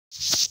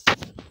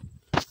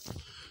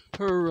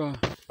Her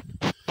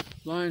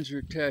lines are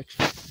attached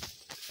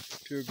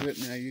to her bit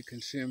now. You can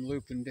see them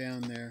looping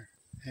down there,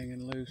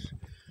 hanging loose.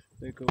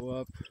 They go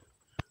up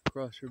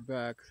across her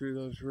back through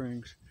those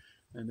rings,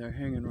 and they're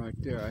hanging right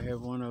there. I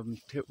have one of them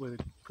tipped with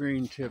a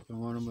green tip and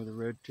one of them with a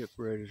red tip.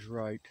 Red is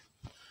right.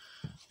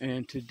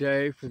 And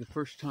today, for the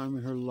first time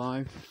in her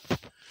life,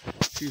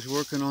 she's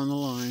working on the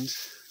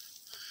lines.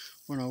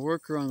 When I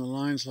work her on the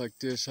lines like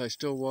this, I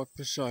still walk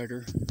beside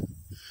her,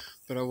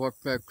 but I walk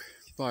back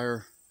by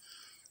her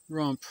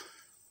rump,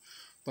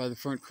 by the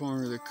front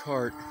corner of the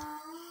cart,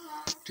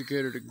 to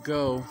get her to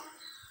go.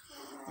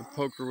 I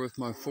poke her with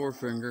my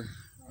forefinger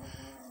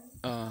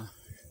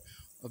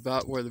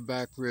about where the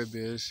back rib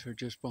is, or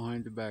just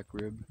behind the back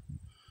rib,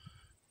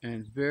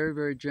 and very,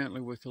 very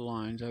gently with the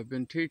lines. I've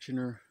been teaching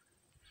her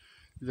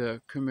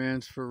the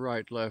commands for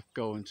right, left,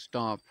 go, and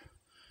stop,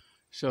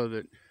 so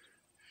that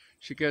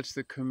she gets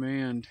the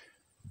command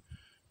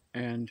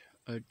and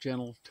a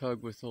gentle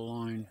tug with the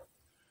line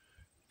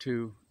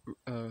to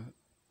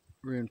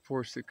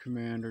reinforce the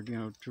command, or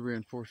to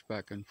reinforce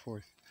back and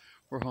forth.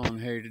 We're hauling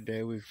hay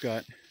today. We've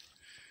got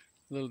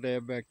a little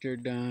dab back there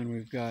done.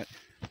 We've got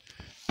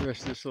the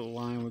rest of this little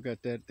line. We've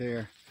got that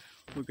there.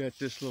 We've got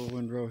this little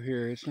windrow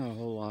here. It's not a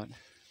whole lot,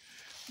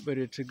 but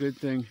it's a good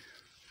thing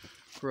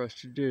for us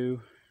to do.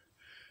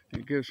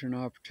 It gives her an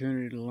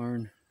opportunity to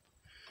learn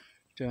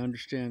to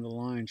understand the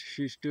lines.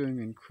 She's doing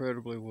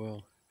incredibly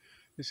well.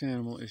 This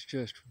animal is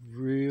just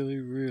really,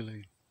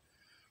 really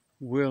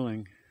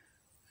willing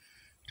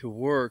to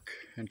work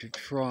and to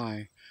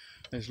try,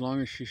 as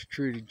long as she's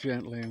treated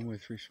gently and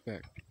with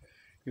respect.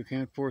 You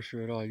can't force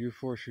her at all. You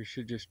force her,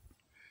 she'd just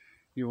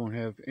be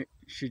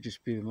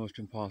the most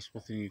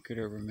impossible thing you could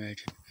ever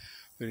imagine.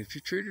 But if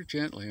you treat her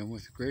gently and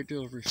with a great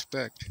deal of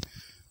respect,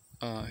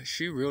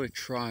 she really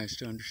tries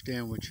to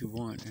understand what you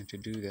want and to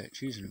do that.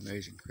 She's an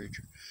amazing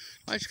creature.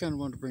 I just kind of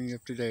wanted to bring you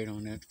up to date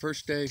on that. The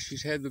first day,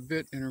 she's had the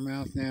bit in her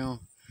mouth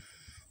now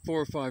 4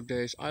 or 5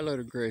 days. I let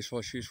her graze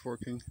while she's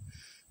working.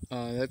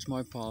 That's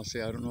my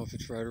policy. I don't know if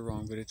it's right or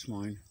wrong, but it's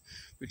mine.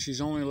 But she's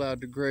only allowed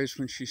to graze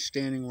when she's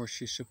standing where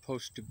she's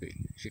supposed to be.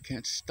 She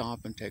can't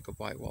stop and take a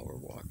bite while we're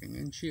walking,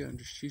 and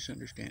she's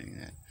understanding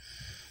that.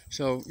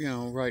 So,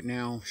 right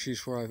now,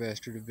 she's where I've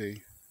asked her to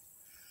be.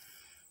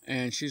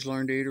 And she's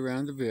learned to eat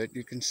around the bit.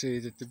 You can see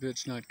that the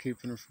bit's not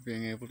keeping her from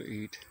being able to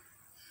eat.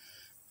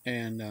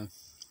 And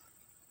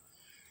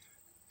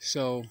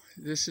so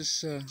this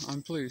is,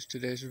 I'm pleased.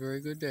 Today's a very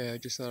good day. I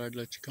just thought I'd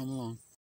let you come along.